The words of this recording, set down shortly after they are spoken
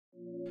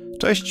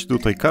Cześć,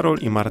 tutaj Karol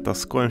i Marta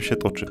z Kołem się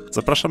toczy.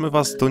 Zapraszamy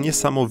Was do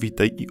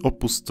niesamowitej i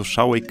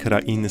opustoszałej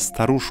krainy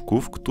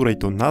staruszków, której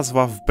to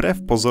nazwa wbrew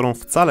pozorom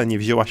wcale nie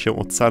wzięła się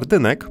od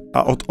sardynek,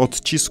 a od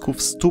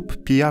odcisków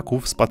stóp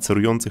pijaków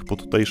spacerujących po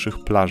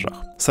tutejszych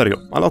plażach. Serio,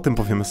 ale o tym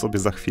powiemy sobie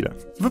za chwilę.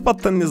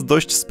 Wypad ten jest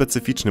dość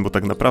specyficzny, bo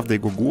tak naprawdę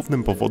jego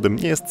głównym powodem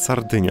nie jest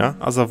Sardynia,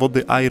 a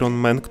zawody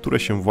Ironman, które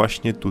się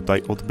właśnie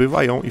tutaj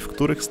odbywają i w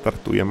których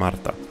startuje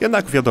Marta.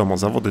 Jednak wiadomo,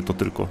 zawody to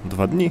tylko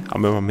 2 dni, a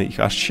my mamy ich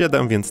aż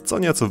 7, więc co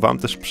nieco Wam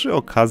też przy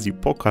okazji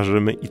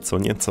pokażemy i co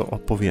nieco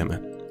opowiemy.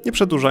 Nie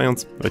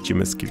przedłużając,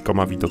 lecimy z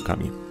kilkoma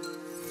widokami.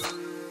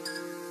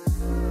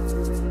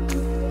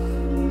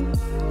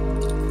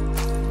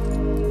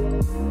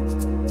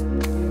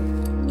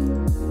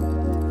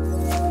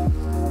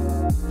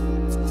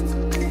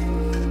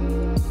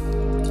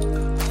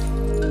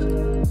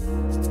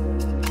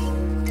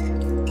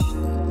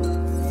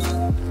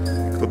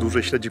 Kto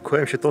dłużej śledzi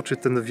Kołem się toczy,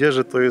 ten wie,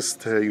 że to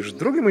jest już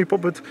drugi mój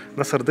pobyt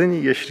na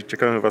Sardynii. Jeśli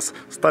ciekawią Was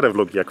stare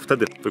vlogi, jak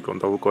wtedy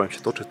wyglądało Kołem się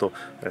toczy, to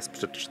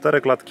sprzed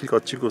 4 lat kilka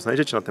odcinków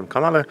znajdziecie na tym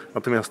kanale.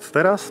 Natomiast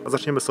teraz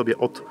zaczniemy sobie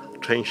od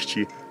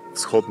części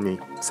wschodniej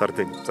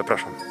Sardynii.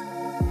 Zapraszam.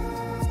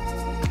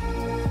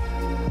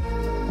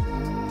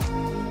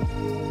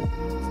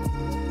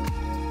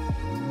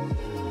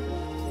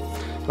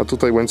 A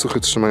tutaj łańcuchy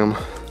trzymają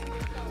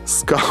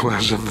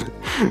skałę, żeby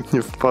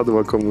nie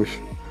wpadła komuś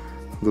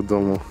do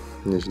domu.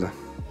 Nieźle.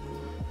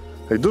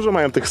 Ej, dużo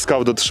mają tych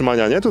skał do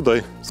trzymania, nie?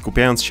 Tutaj.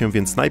 Skupiając się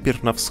więc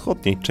najpierw na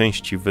wschodniej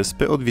części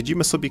wyspy,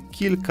 odwiedzimy sobie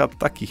kilka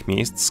takich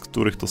miejsc, z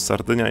których to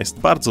Sardynia jest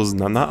bardzo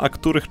znana, a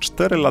których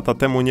 4 lata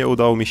temu nie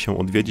udało mi się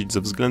odwiedzić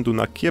ze względu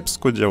na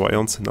kiepsko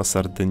działający na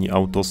Sardynii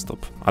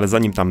autostop. Ale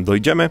zanim tam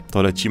dojdziemy,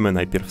 to lecimy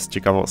najpierw z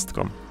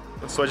ciekawostką.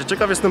 Słuchajcie,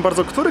 ciekaw jestem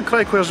bardzo, który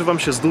kraj kojarzy Wam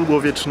się z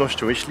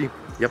długowiecznością. Jeśli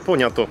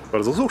Japonia, to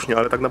bardzo słusznie,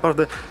 ale tak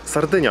naprawdę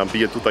Sardynia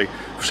bije tutaj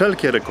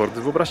wszelkie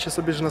rekordy. Wyobraźcie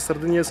sobie, że na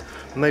Sardynii jest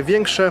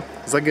największe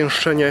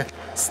zagęszczenie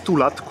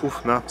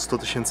 100-latków na 100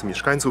 000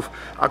 mieszkańców.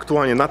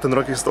 Aktualnie na ten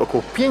rok jest to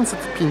około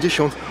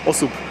 550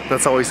 osób na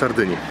całej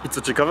Sardynii. I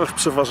co ciekawe, w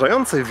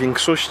przeważającej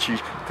większości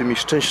tymi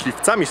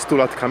szczęśliwcami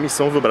 100-latkami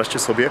są, wyobraźcie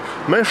sobie,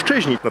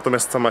 mężczyźni.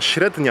 Natomiast sama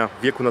średnia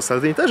wieku na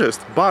Sardynii też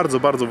jest bardzo,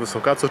 bardzo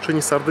wysoka, co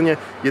czyni Sardynię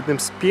jednym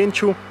z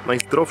 5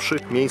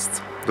 najzdrowszych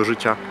miejsc do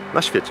życia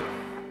na świecie.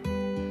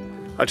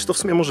 Ale czy to w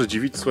sumie może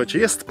dziwić? Słuchajcie,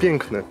 jest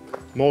piękne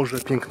morze,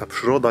 piękna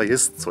przyroda,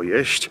 jest co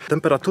jeść.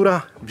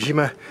 Temperatura w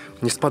zimę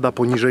nie spada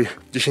poniżej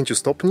 10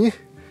 stopni.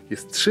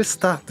 Jest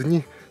 300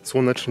 dni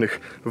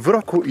słonecznych w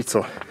roku i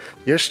co?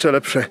 Jeszcze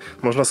lepsze,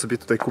 można sobie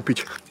tutaj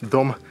kupić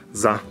dom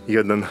za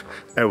 1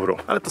 euro.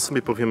 Ale to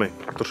sobie powiemy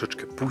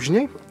troszeczkę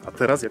później. A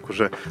teraz, jako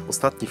że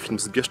ostatni film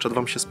z Bieszczad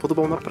Wam się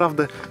spodobał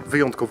naprawdę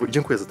wyjątkowo i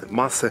dziękuję za tę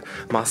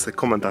masę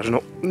komentarzy. No,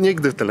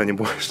 nigdy tyle nie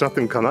było jeszcze na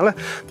tym kanale.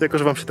 To jako,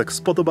 że Wam się tak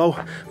spodobał,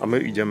 a my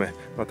idziemy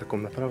na taką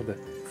naprawdę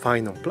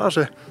fajną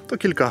plażę, to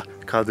kilka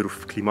kadrów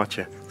w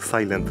klimacie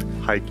silent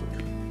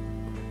hiking.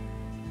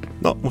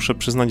 No, muszę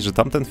przyznać, że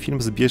tamten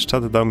film z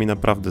Bieszczad dał mi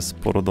naprawdę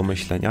sporo do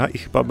myślenia i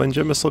chyba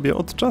będziemy sobie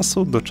od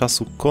czasu do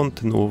czasu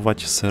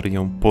kontynuować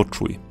serię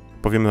Poczuj.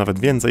 Powiemy nawet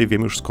więcej,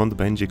 wiem już skąd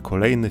będzie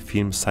kolejny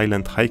film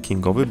silent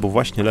hikingowy, bo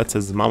właśnie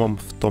lecę z mamą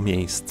w to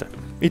miejsce.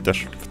 I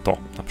też w to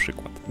na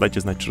przykład.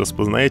 Dajcie znać, czy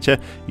rozpoznajecie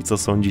i co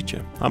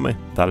sądzicie. A my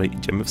dalej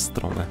idziemy w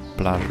stronę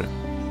plaży.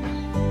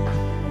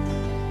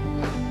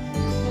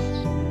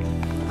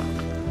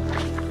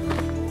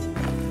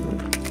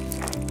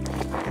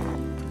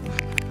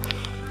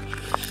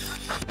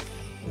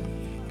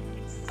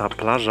 Ta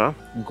plaża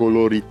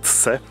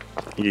Goloritze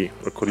i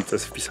okolice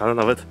jest wpisana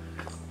nawet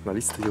na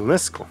listę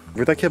UNESCO.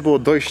 Gdyby takie było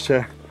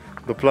dojście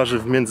do plaży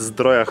w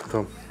Międzyzdrojach,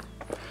 to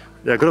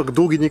jak rok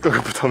długi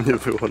nikogo by tam nie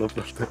było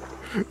naprawdę.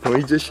 No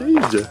idzie się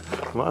idzie.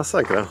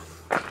 Masakra.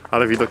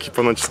 Ale widoki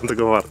ponoć są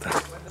tego warte.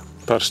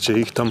 Patrzcie,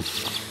 ich tam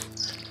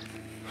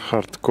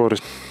hardcore.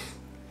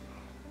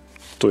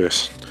 Tu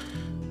jest.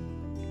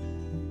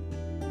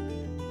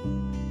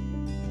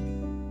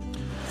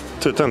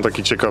 Ty, ten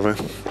taki ciekawy.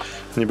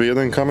 Niby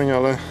jeden kamień,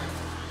 ale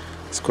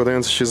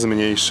składający się z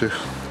mniejszych.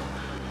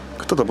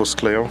 Kto to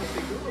posklejał?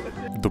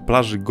 Do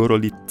plaży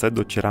Goloritze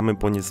docieramy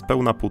po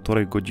niespełna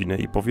 1,5 godziny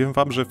i powiem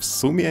Wam, że w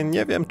sumie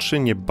nie wiem, czy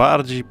nie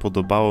bardziej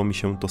podobało mi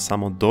się to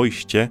samo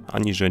dojście,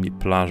 aniżeli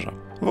plaża.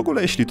 W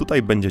ogóle jeśli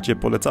tutaj będziecie,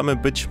 polecamy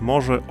być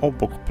może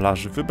obok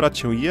plaży, wybrać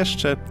się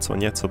jeszcze co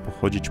nieco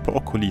pochodzić po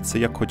okolicy,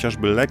 jak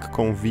chociażby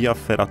lekką via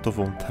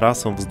ferratową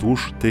trasą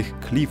wzdłuż tych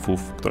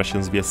klifów, która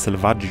się zwie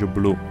Selvaggio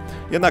Blu.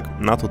 Jednak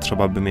na to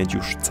trzeba by mieć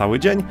już cały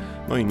dzień,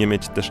 no i nie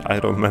mieć też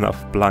Ironmana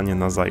w planie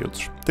na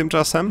zajutrz.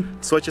 Tymczasem...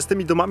 Słuchajcie, z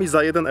tymi domami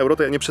za 1 euro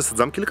to ja nie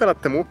przesadzam. Kilka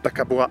lat temu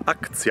taka była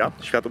akcja,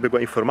 świat obiegła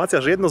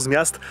informacja, że jedno z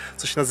miast,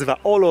 co się nazywa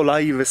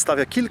Ololai,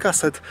 wystawia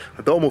kilkaset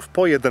domów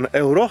po 1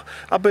 euro,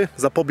 aby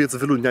zapobiec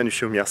wyludnianiu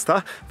się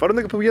miasta.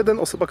 Warunek był jeden,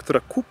 osoba, która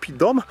kupi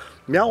dom,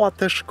 miała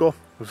też go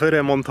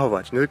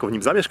wyremontować. Nie tylko w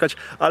nim zamieszkać,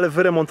 ale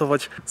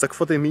wyremontować za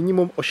kwotę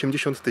minimum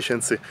 80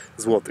 000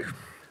 złotych.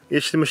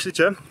 Jeśli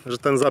myślicie, że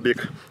ten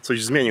zabieg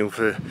coś zmienił w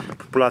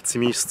populacji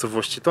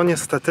miejscowości, to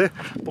niestety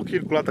po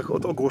kilku latach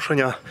od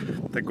ogłoszenia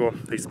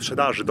tej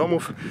sprzedaży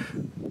domów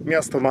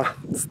miasto ma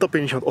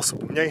 150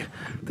 osób mniej,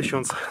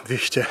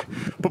 1200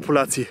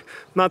 populacji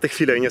na tę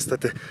chwilę i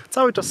niestety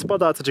cały czas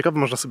spada, a co ciekawe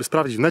można sobie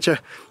sprawdzić w necie,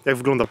 jak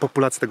wygląda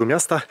populacja tego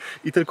miasta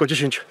i tylko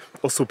 10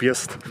 osób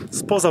jest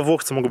spoza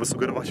Włoch, co mogłoby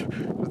sugerować,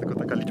 że tylko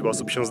taka liczba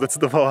osób się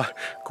zdecydowała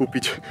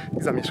kupić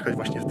i zamieszkać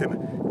właśnie w tym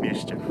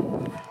mieście.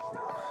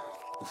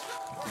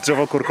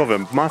 Drzewo korkowe,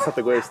 masa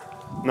tego jest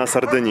na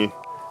Sardynii,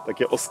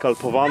 takie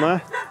oskalpowane.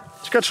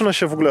 Ciekawe, czy ona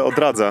się w ogóle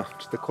odradza,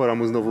 czy ta kora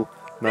mu znowu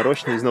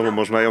narośnie i znowu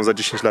można ją za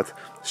 10 lat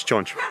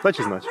ściąć.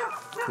 Dajcie znać,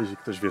 jeśli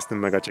ktoś wie, jestem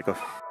mega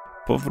ciekaw.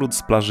 Powrót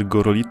z plaży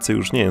Goloritze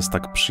już nie jest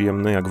tak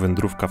przyjemny jak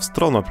wędrówka w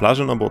stronę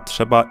plaży, no bo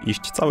trzeba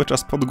iść cały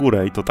czas pod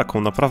górę i to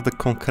taką naprawdę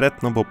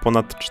konkretną, bo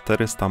ponad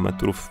 400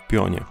 metrów w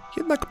pionie.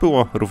 Jednak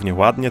było równie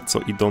ładnie, co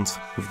idąc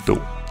w dół.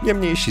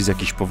 Niemniej, jeśli z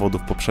jakichś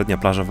powodów poprzednia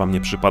plaża wam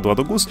nie przypadła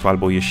do gustu,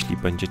 albo jeśli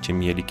będziecie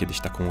mieli kiedyś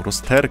taką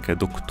rozterkę,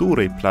 do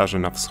której plaży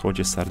na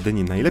wschodzie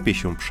Sardynii najlepiej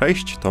się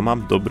przejść, to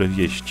mam dobre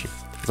wieści.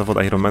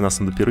 Zawody IronMana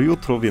są dopiero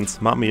jutro,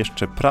 więc mamy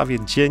jeszcze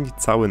prawie dzień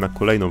cały na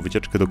kolejną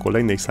wycieczkę do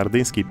kolejnej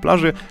sardyńskiej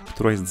plaży,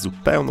 która jest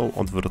zupełną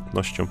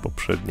odwrotnością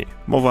poprzedniej.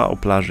 Mowa o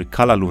plaży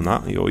Cala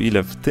Luna i o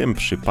ile w tym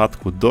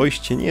przypadku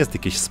dojście nie jest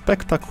jakieś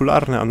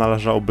spektakularne, a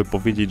należałoby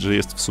powiedzieć, że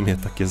jest w sumie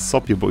takie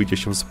sobie, bo idzie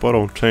się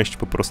sporą część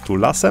po prostu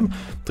lasem,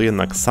 to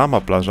jednak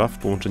sama plaża w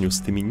połączeniu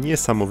z tymi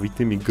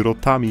niesamowitymi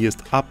grotami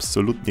jest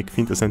absolutnie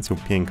kwintesencją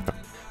piękna.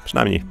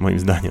 Przynajmniej moim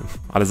zdaniem.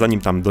 Ale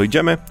zanim tam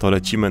dojdziemy, to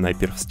lecimy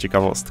najpierw z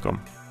ciekawostką.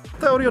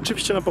 Teorii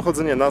oczywiście na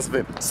pochodzenie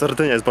nazwy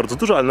Sardynia jest bardzo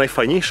dużo, ale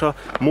najfajniejsza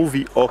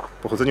mówi o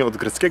pochodzeniu od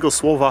greckiego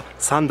słowa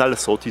sandal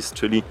sotis,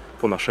 czyli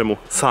po naszemu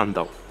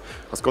sandał.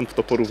 A skąd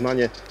to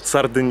porównanie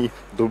Sardynii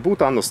do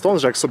buta? No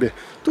stąd, że jak sobie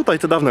tutaj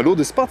te dawne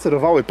ludy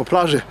spacerowały po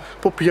plaży,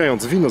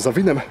 popijając wino za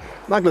winem,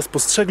 nagle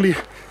spostrzegli,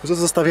 że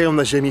zostawiają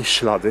na ziemi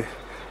ślady.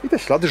 I te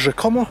ślady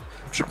rzekomo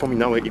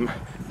przypominały im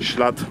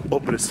ślad,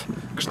 obrys,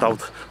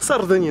 kształt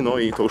Sardynii, no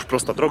i to już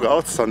prosta droga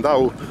od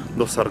sandału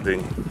do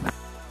Sardynii.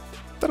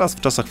 Teraz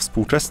w czasach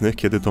współczesnych,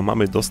 kiedy to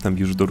mamy dostęp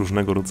już do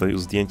różnego rodzaju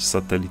zdjęć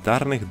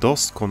satelitarnych,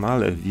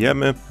 doskonale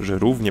wiemy, że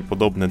równie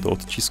podobne do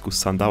odcisku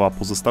sandała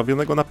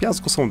pozostawionego na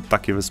piasku są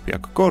takie wyspy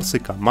jak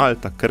Korsyka,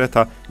 Malta,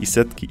 Kreta i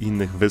setki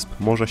innych wysp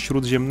Morza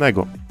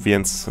Śródziemnego.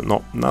 Więc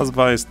no,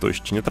 nazwa jest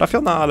dość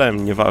nietrafiona, ale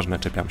nieważne,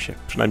 czepiam się.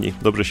 Przynajmniej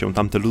dobrze się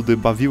tamte ludy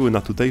bawiły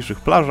na tutejszych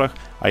plażach,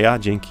 a ja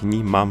dzięki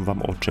nim mam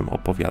wam o czym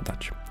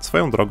opowiadać.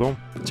 Swoją drogą,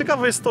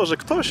 ciekawe jest to, że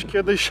ktoś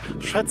kiedyś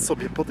szedł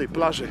sobie po tej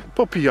plaży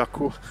po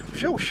pijaku,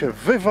 wziął się,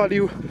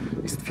 wywalił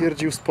i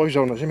stwierdził,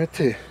 spojrzał na ziemię,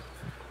 ty,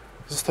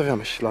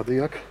 zostawiamy ślady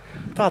jak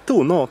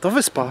tu, no, ta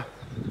wyspa,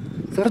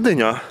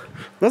 Sardynia,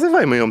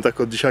 nazywajmy ją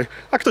tak od dzisiaj,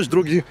 a ktoś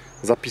drugi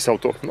zapisał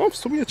to, no w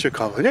sumie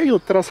ciekawe, nie? I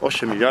od teraz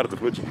 8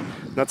 miliardów ludzi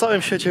na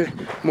całym świecie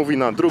mówi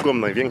na drugą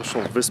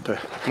największą wyspę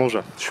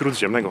Morza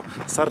Śródziemnego,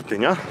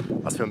 Sardynia.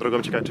 A swoją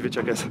drogą ciekawe, czy wiecie,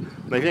 jaka jest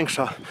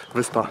największa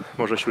wyspa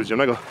Morza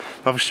Śródziemnego?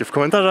 Napiszcie w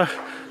komentarzach,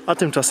 a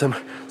tymczasem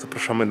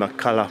zapraszamy na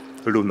Cala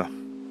Luna.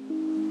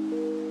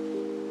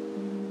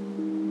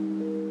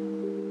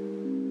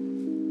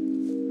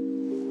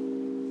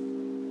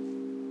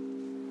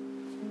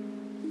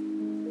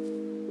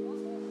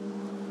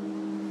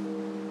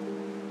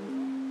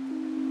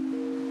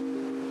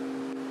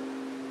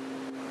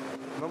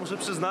 No muszę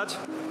przyznać,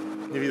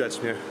 nie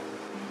widać mnie,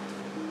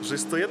 że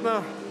jest to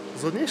jedna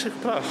z ładniejszych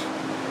plaż,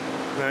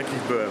 na jakich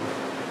byłem.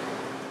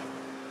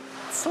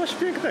 Coś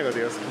pięknego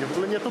tej jaskini, w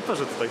ogóle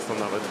nietoperze tutaj są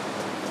nawet.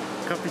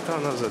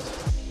 Kapitalna rzecz.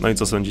 No i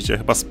co sądzicie?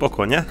 Chyba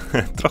spoko, nie?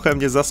 Trochę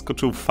mnie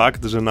zaskoczył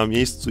fakt, że na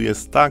miejscu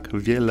jest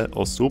tak wiele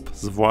osób,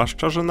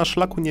 zwłaszcza, że na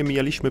szlaku nie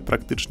mijaliśmy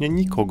praktycznie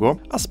nikogo,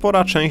 a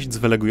spora część z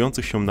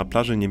wylegujących się na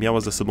plaży nie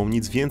miała ze sobą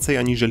nic więcej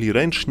aniżeli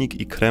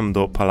ręcznik i krem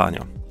do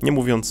opalania. Nie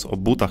mówiąc o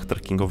butach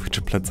trekkingowych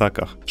czy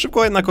plecakach.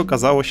 Szybko jednak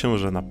okazało się,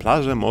 że na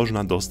plażę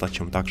można dostać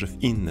się także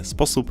w inny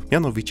sposób,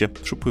 mianowicie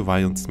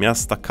przypływając z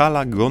miasta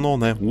Cala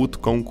Gonone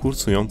łódką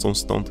kursującą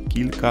stąd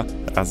kilka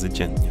razy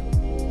dziennie.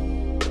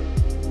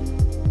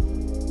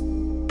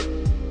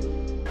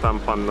 Tam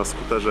pan na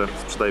skuterze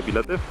sprzedaje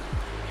bilety,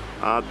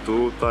 a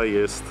tutaj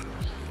jest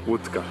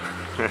łódka.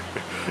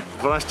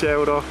 12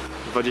 euro,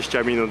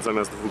 20 minut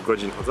zamiast 2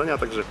 godzin chodzenia,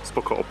 także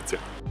spoko opcja.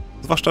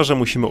 Zwłaszcza, że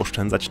musimy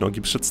oszczędzać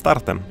nogi przed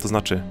startem, to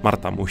znaczy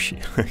Marta musi.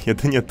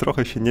 Jedynie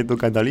trochę się nie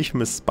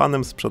dogadaliśmy z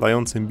panem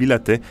sprzedającym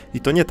bilety i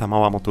to nie ta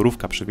mała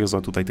motorówka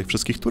przywiozła tutaj tych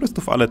wszystkich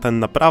turystów, ale ten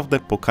naprawdę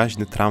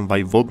pokaźny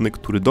tramwaj wodny,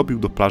 który dobił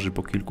do plaży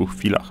po kilku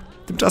chwilach.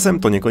 Tymczasem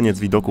to nie koniec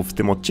widoków w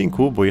tym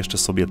odcinku, bo jeszcze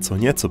sobie co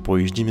nieco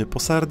pojeździmy po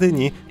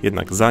Sardynii,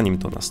 jednak zanim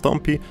to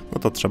nastąpi, no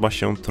to trzeba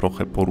się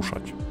trochę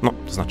poruszać. No,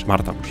 to znaczy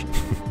Marta musi.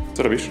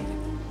 Co robisz?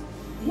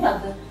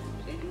 Jadę.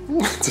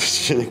 Coś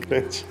ci się nie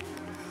kręci.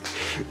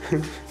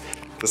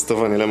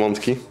 Testowanie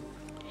lemontki.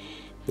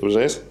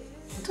 Dobrze jest?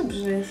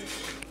 Dobrze jest.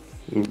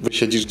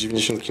 Wysiedzisz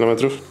 90 km?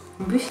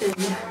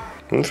 Wysiedzę.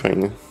 No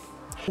fajnie.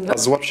 A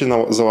złap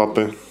się za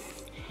łapy.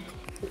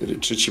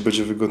 Czy ci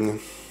będzie wygodnie?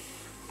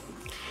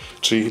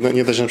 Czyli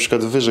nie da się na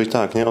przykład wyżej,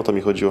 tak, nie? O to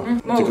mi chodziło.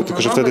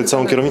 Tylko że wtedy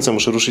całą kierownicę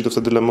muszę ruszyć, to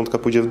wtedy lemontka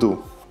pójdzie w dół.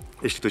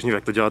 Jeśli ktoś nie wie,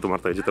 jak to działa, to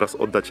Marta jedzie teraz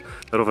oddać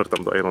rower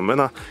tam do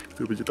IronMana,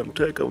 który będzie tam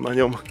czekał na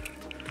nią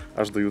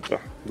aż do jutra,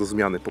 do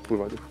zmiany po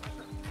pływaniu.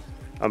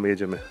 A my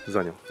jedziemy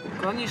za nią.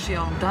 Gonisz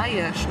ją,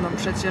 dajesz, no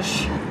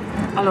przecież...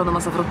 Ale ona ma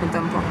zawrotne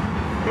tempo.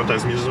 No tak,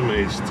 zmierzymy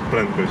jej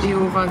prędkość. I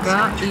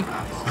uwaga, i...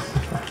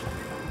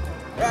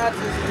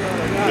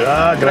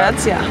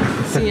 Grazie.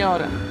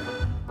 Signore.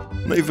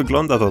 No i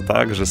wygląda to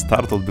tak, że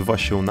start odbywa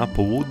się na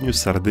południu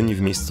Sardynii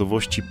w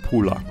miejscowości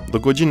Pula. Do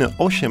godziny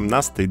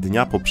 18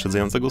 dnia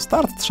poprzedzającego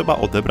start trzeba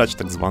odebrać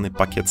tzw.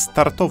 pakiet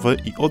startowy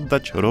i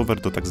oddać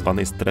rower do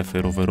tzw.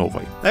 strefy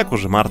rowerowej. A jako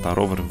że Marta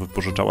rower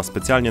wypożyczała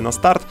specjalnie na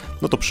start,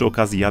 no to przy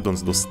okazji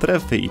jadąc do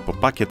strefy i po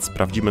pakiet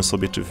sprawdzimy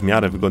sobie, czy w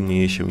miarę wygodnie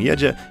jej się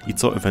jedzie i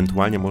co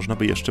ewentualnie można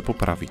by jeszcze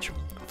poprawić.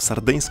 W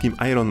sardyńskim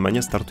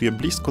Ironmanie startuje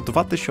blisko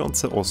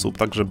 2000 osób,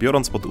 także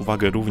biorąc pod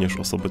uwagę również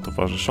osoby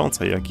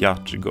towarzyszące jak ja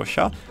czy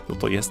Gosia, no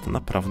to jest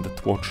naprawdę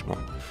tłoczno.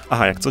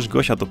 Aha, jak coś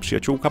Gosia to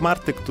przyjaciółka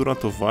Marty, która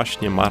to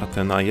właśnie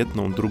Martę na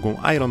jedną, drugą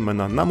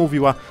Ironmana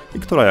namówiła i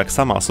która jak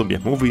sama o sobie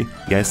mówi,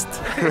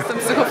 jest... Jestem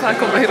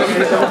psychofaką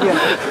Ironmana.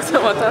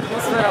 Cała ta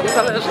atmosfera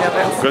uzależnia,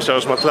 więc... Gosia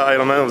już ma tyle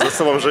Ironmanów ze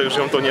sobą, że już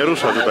ją to nie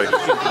rusza tutaj.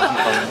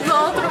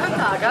 No, trochę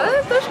tak, ale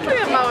też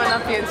czuję małe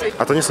napięcie.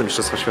 A to nie są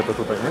mistrzostwa świata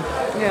tutaj,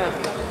 nie? Nie,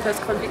 to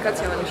jest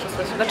kwalifikacja na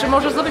mistrzostwa świata. Znaczy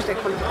możesz zdobyć tę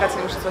kwalifikację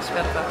na mistrzostwa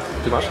świata.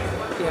 Ty masz?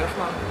 Ja już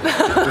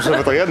mam.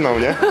 Żeby to jedną,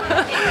 nie?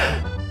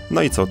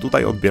 No i co,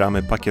 tutaj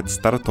odbieramy pakiet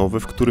startowy,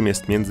 w którym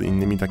jest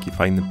m.in. taki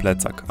fajny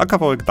plecak, a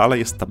kawałek dalej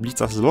jest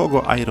tablica z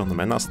logo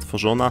Ironmana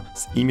stworzona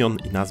z imion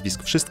i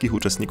nazwisk wszystkich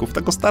uczestników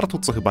tego startu,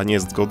 co chyba nie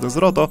jest zgodne z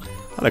RODO,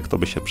 ale kto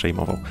by się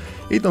przejmował.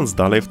 Idąc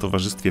dalej w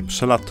towarzystwie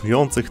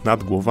przelatujących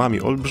nad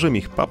głowami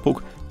olbrzymich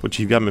papug,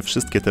 podziwiamy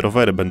wszystkie te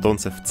rowery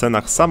będące w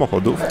cenach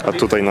samochodów. A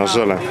tutaj na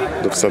żele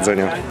do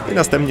wsadzenia. I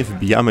następnie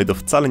wbijamy do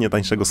wcale nie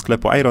tańszego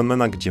sklepu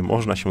Ironmana, gdzie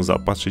można się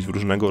zaopatrzyć w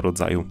różnego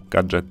rodzaju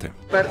gadżety.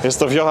 Jest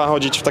to wiocha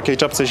chodzić w takiej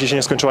czapce, jeśli się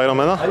nie skończyła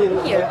Ironmana?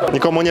 Nie.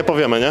 Nikomu nie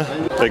powiemy, nie?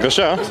 Ej,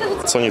 Gosia,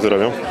 co oni tu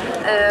robią?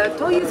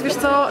 To jest, wiesz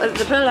co,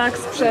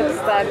 relaks przed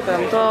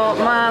startem. To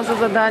ma za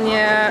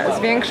zadanie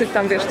zwiększyć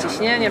tam, wiesz,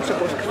 ciśnienie,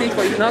 przepływ krwi w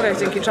twoich nogach,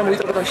 dzięki czemu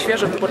jutro będą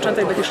świeże,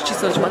 wypoczęte i będziesz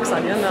cisnąć maksa,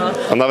 nie? No.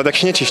 A nawet jak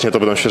się nie ciśnie, to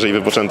będą świeże i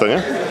wypoczęte,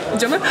 nie?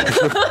 Idziemy?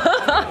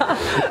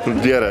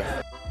 Bierę.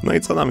 No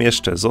i co nam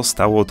jeszcze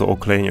zostało, to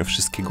oklejenie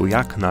wszystkiego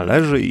jak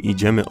należy i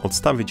idziemy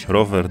odstawić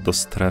rower do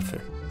strefy.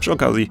 Przy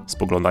okazji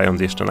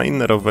spoglądając jeszcze na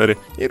inne rowery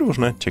i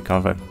różne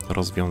ciekawe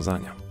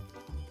rozwiązania.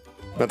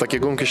 Na takie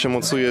gumki się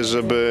mocuje,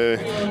 żeby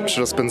przy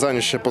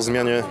rozpędzaniu się po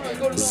zmianie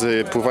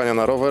z pływania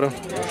na rower,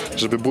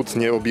 żeby but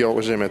nie obijał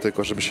o ziemię,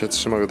 tylko żeby się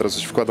trzymał i od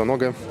razu się wkłada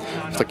nogę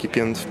w taki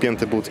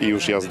wpięty but i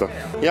już jazda.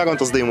 Jak on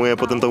to zdejmuje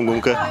potem tą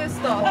gumkę? To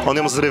jest to. On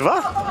ją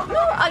zrywa? No,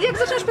 a jak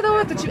zaczynasz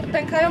pedałować, to ci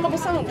pękają, no bo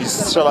samo... I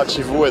strzela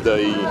ci w łydę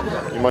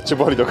i macie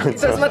boli do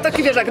końca. To jest ma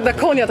taki, wiesz, jak na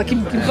konia, taki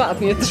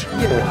bat, nie?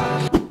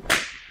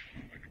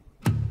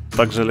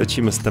 Także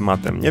lecimy z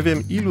tematem. Nie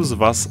wiem, ilu z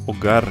was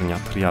ogarnia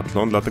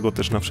triatlon, dlatego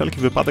też na wszelki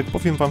wypadek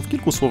powiem wam w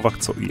kilku słowach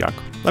co i jak.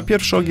 Na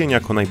pierwszy ogień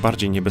jako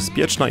najbardziej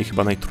niebezpieczna i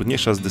chyba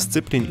najtrudniejsza z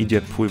dyscyplin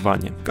idzie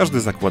pływanie. Każdy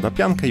zakłada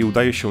piankę i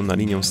udaje się na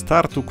linię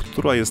startu,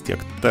 która jest, jak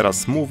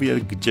teraz mówię,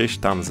 gdzieś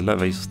tam z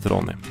lewej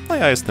strony. A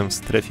ja jestem w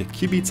strefie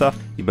kibica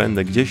i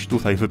będę gdzieś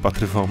tutaj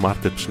wypatrywał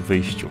Martę przy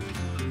wyjściu.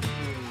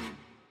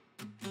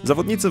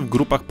 Zawodnicy w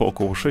grupach po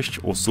około 6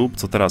 osób,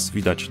 co teraz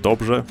widać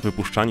dobrze,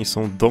 wypuszczani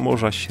są do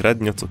morza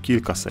średnio co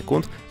kilka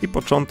sekund i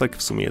początek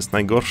w sumie jest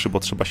najgorszy, bo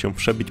trzeba się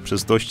przebić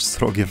przez dość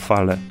srogie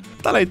fale.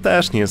 Dalej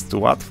też nie jest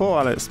łatwo,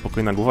 ale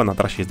spokojna głowa, na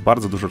trasie jest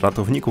bardzo dużo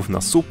ratowników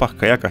na słupach,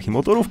 kajakach i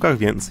motorówkach,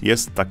 więc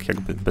jest tak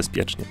jakby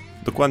bezpiecznie.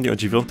 Dokładnie o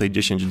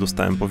 9:10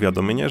 dostałem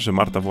powiadomienie, że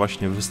Marta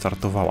właśnie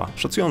wystartowała.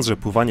 Szacując, że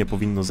pływanie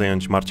powinno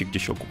zająć Marcie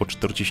gdzieś około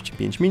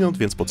 45 minut,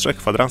 więc po 3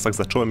 kwadransach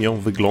zacząłem ją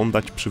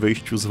wyglądać przy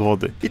wyjściu z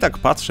wody. I tak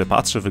patrzę,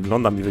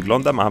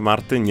 wyglądam, a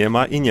Marty nie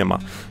ma i nie ma.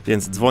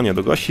 Więc dzwonię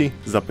do Gosi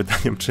z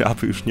zapytaniem, czy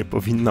aby już nie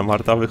powinna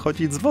Marta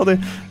wychodzić z wody.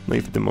 No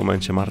i w tym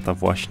momencie Marta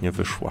właśnie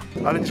wyszła.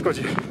 Ale nie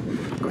szkodzi.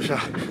 Gosia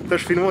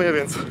też filmuje,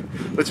 więc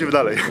lecimy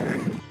dalej.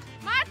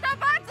 Marta,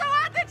 bardzo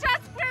ładny czas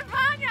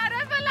pływania!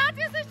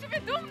 Rewelacja, jesteś z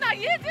ciebie dumna!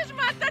 Jedziesz,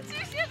 Marta,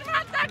 ciśniesz,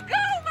 Marta!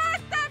 Go,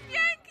 Marta!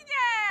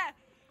 Pięknie!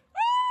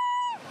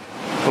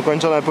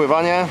 Ukończone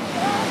pływanie.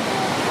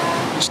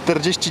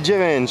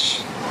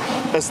 49.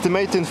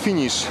 Estimated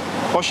finish.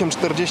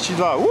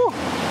 8:42.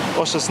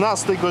 O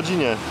 16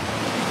 godzinie.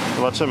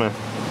 Zobaczymy.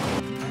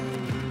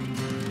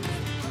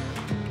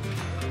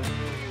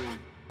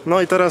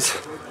 No i teraz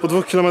po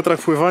 2 kilometrach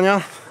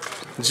pływania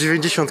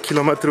 90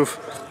 km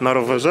na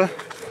rowerze.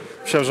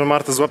 Myślałem, że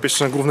Martę złapię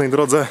jeszcze na głównej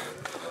drodze,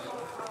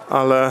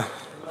 ale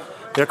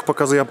jak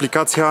pokazuje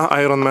aplikacja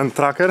Ironman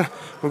Tracker,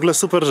 w ogóle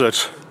super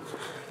rzecz.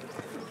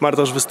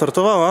 Marta już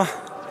wystartowała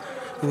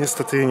i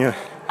niestety jej nie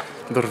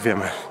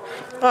dorwiemy.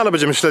 Ale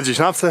będziemy śledzić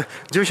na wce.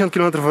 90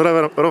 km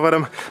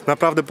rowerem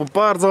naprawdę po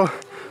bardzo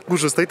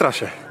górzystej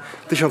trasie.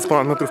 1000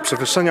 ponad metrów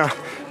przewyższenia.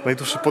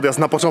 Najdłuższy podjazd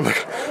na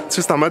początek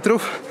 300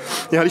 metrów.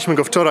 Jechaliśmy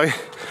go wczoraj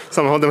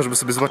samochodem, żeby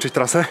sobie zobaczyć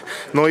trasę.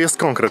 No jest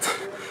konkret.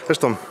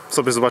 Zresztą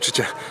sobie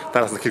zobaczycie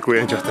teraz na kilku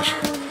ujęciach też.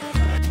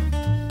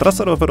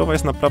 Trasa rowerowa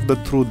jest naprawdę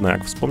trudna,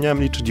 jak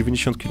wspomniałem liczy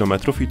 90 km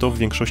i to w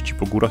większości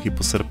po górach i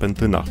po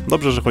serpentynach.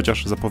 Dobrze, że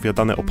chociaż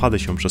zapowiadane opady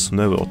się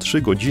przesunęły o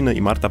 3 godziny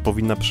i Marta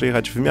powinna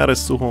przejechać w miarę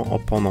suchą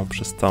oponą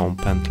przez całą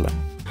pętlę.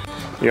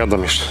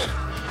 Jadą jeszcze.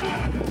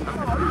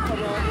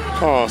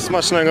 O,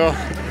 smacznego.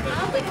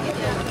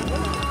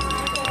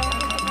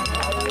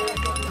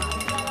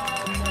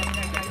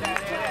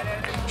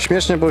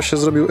 Śmiesznie, bo się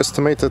zrobił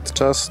estimated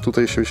czas,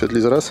 tutaj się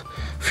wyświetli zaraz,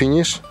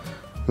 finish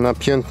na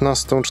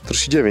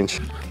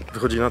 15:49.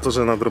 Wychodzi na to,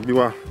 że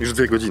nadrobiła już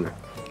 2 godziny.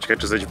 Czekaj,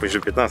 czy zejdzie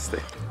poniżej 15.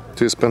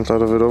 Tu jest pętla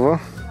rowerowa,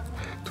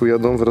 tu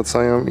jadą,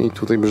 wracają i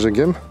tutaj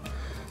brzegiem.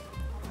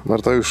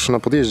 Marta już na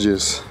podjeździe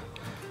jest.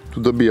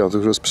 Tu dobija, to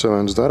już jest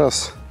przełęcz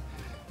zaraz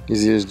i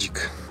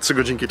zjeździk. 3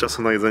 godzinki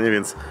czasu na jedzenie,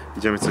 więc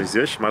idziemy coś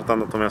zjeść. Marta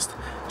natomiast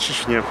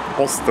ciśnie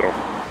ostro.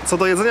 Co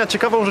do jedzenia,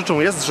 ciekawą rzeczą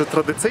jest, że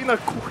tradycyjna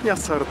kuchnia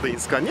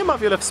sardyńska nie ma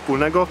wiele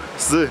wspólnego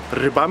z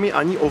rybami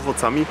ani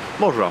owocami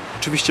morza.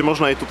 Oczywiście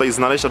można je tutaj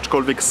znaleźć,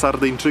 aczkolwiek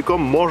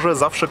Sardyńczykom morze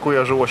zawsze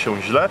kojarzyło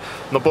się źle,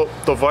 no bo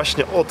to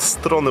właśnie od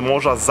strony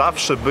morza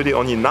zawsze byli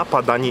oni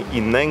napadani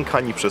i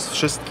nękani przez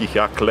wszystkich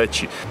jak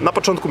leci. Na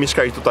początku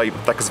mieszkali tutaj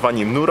tak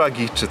zwani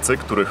Nuragijczycy,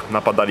 których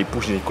napadali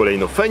później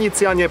kolejno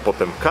Fenicjanie,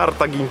 potem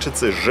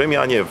Kartagińczycy,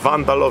 Rzymianie,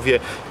 Wandalowie,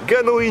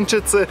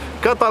 Genuińczycy,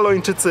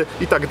 Katalończycy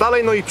i tak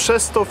dalej. No i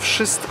przez to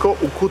wszystko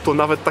ukuto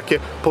nawet takie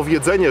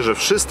powiedzenie, że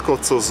wszystko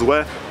co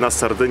złe na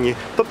Sardynii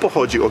to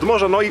pochodzi od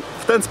morza. No i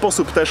w ten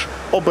sposób też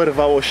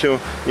oberwało się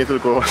nie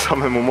tylko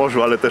samemu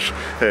morzu, ale też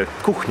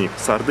kuchni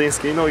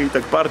sardyńskiej. No i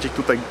tak bardziej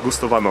tutaj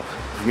gustowano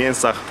w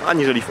mięsach,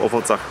 aniżeli w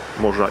owocach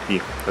morza i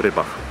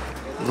rybach.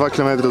 2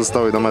 km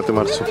zostały do mety,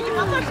 Marciu.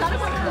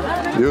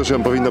 Już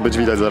ją powinno być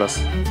widać zaraz.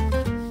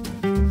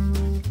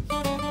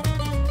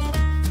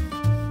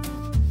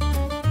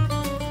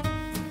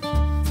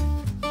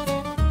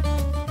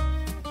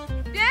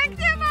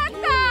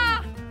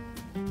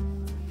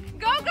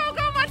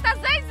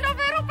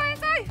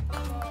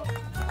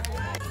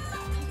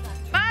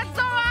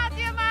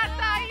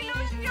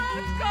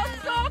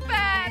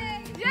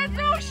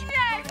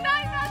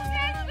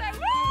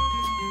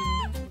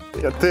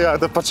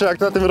 Ty, patrzę jak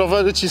na tym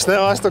rowerze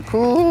cisnęłaś, to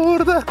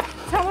kurde,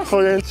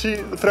 powiem ci,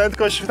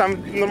 prędkość, tam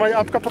normalnie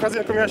apka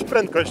pokazuje jaką miałaś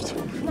prędkość.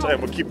 Czekaj,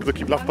 bo do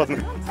kibla wpadnę.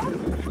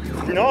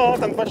 No,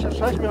 tam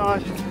 26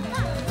 miałaś.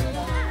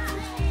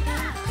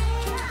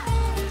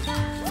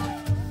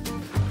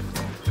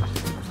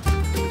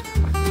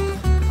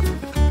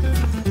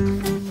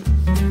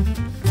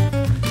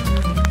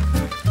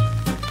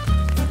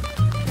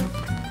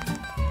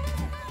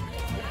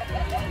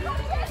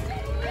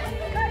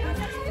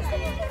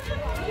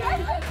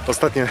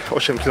 Ostatnie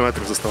 8 km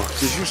zostało.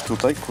 Gdzieś już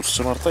tutaj,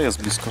 kurczę, Marta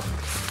jest blisko.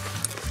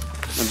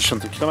 Na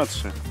 10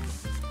 kilometrze.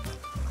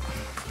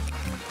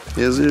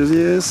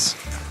 Jest.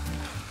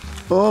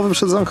 O,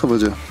 wyprzedzanko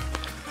będzie.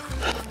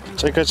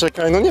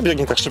 Czekaj, no nie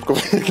biegnij tak szybko,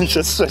 biegnij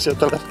się strzesie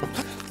telefon.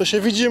 To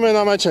się widzimy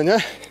na mecie, nie?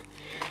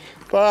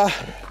 Pa.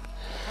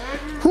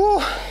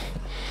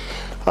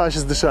 Ale się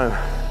zdyszałem.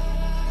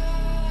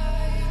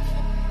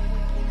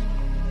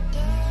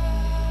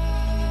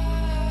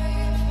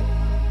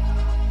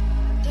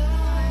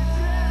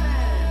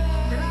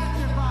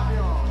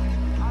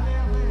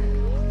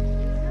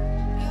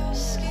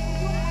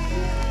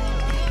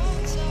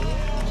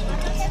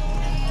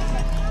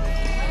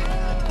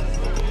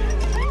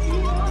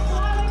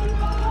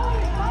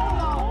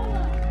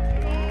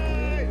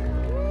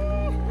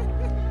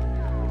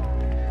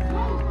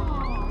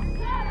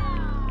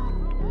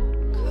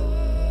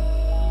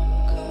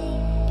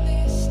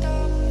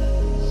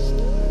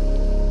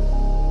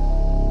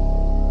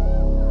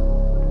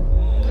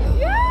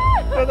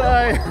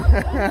 Daj.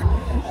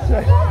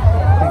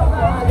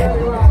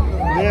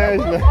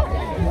 Nieźle.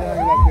 Jak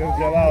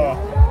napierdzielała.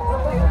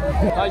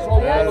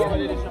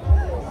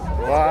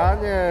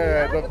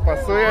 Ładnie,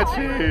 dopasuje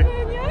ci.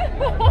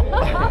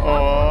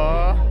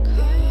 O.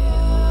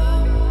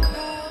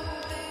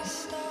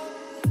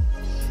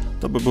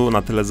 To by było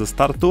na tyle ze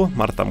startu.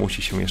 Marta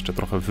musi się jeszcze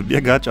trochę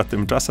wybiegać, a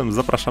tymczasem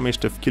zapraszamy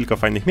jeszcze w kilka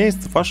fajnych miejsc,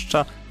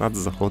 zwłaszcza nad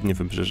zachodnie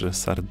wybrzeże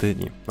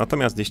Sardynii.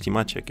 Natomiast jeśli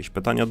macie jakieś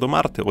pytania do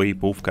Marty o jej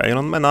połówkę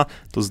Ironmana,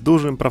 to z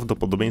dużym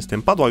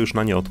prawdopodobieństwem padła już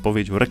na nie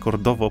odpowiedź w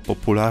rekordowo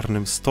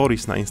popularnym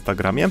stories na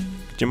Instagramie,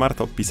 gdzie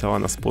Marta odpisała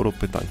na sporo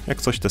pytań.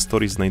 Jak coś, te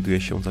stories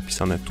znajduje się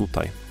zapisane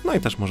tutaj. No i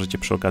też możecie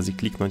przy okazji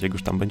kliknąć, jak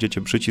już tam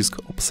będziecie, przycisk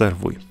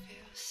obserwuj.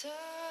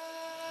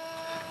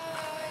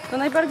 No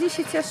najbardziej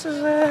się cieszę,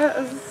 że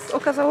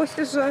okazało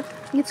się, że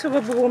nie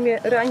trzeba było mnie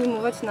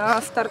reanimować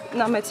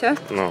na mecie.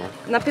 No.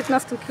 Na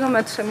 15 km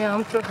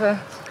miałam trochę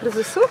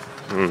kryzysu,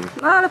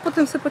 no ale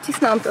potem sobie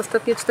pocisnęłam te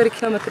ostatnie 4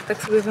 km,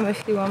 tak sobie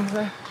wymyśliłam,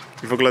 że...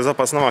 I w ogóle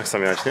zapas na maksa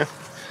miałaś, nie?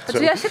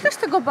 Znaczy ja się też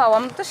tego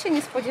bałam, też się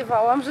nie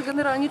spodziewałam, że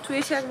generalnie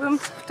czuję się jakbym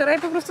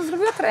wczoraj po prostu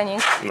zrobiła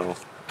trening. No.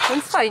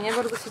 Więc fajnie,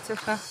 bardzo się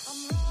cieszę.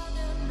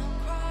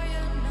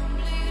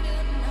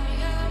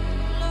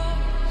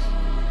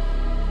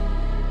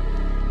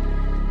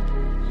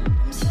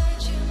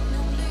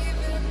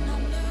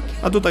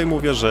 A tutaj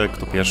mówię, że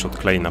kto pierwszy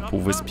odklei na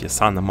półwyspie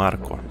San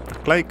Marco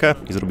naklejkę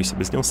i zrobi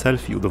sobie z nią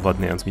selfie,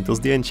 udowadniając mi to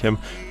zdjęciem,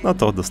 no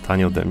to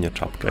dostanie ode mnie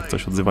czapkę. Jak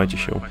coś, odzywajcie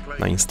się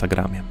na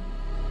Instagramie.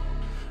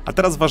 A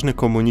teraz ważny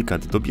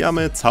komunikat.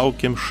 Dobijamy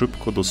całkiem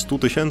szybko do 100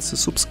 000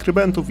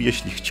 subskrybentów.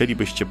 Jeśli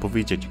chcielibyście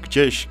powiedzieć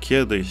gdzieś,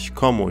 kiedyś,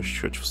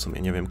 komuś, choć w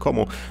sumie nie wiem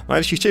komu, no a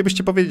jeśli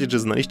chcielibyście powiedzieć, że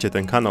znaliście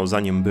ten kanał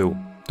zanim był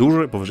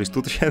duży, powyżej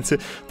 100 000,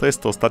 to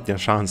jest to ostatnia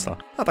szansa.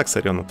 A tak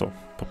serio, no to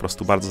po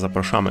prostu bardzo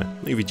zapraszamy.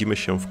 No i widzimy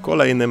się w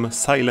kolejnym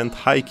silent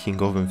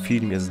hikingowym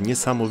filmie z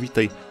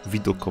niesamowitej,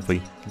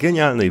 widokowej,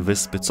 genialnej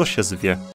wyspy, co się zwie.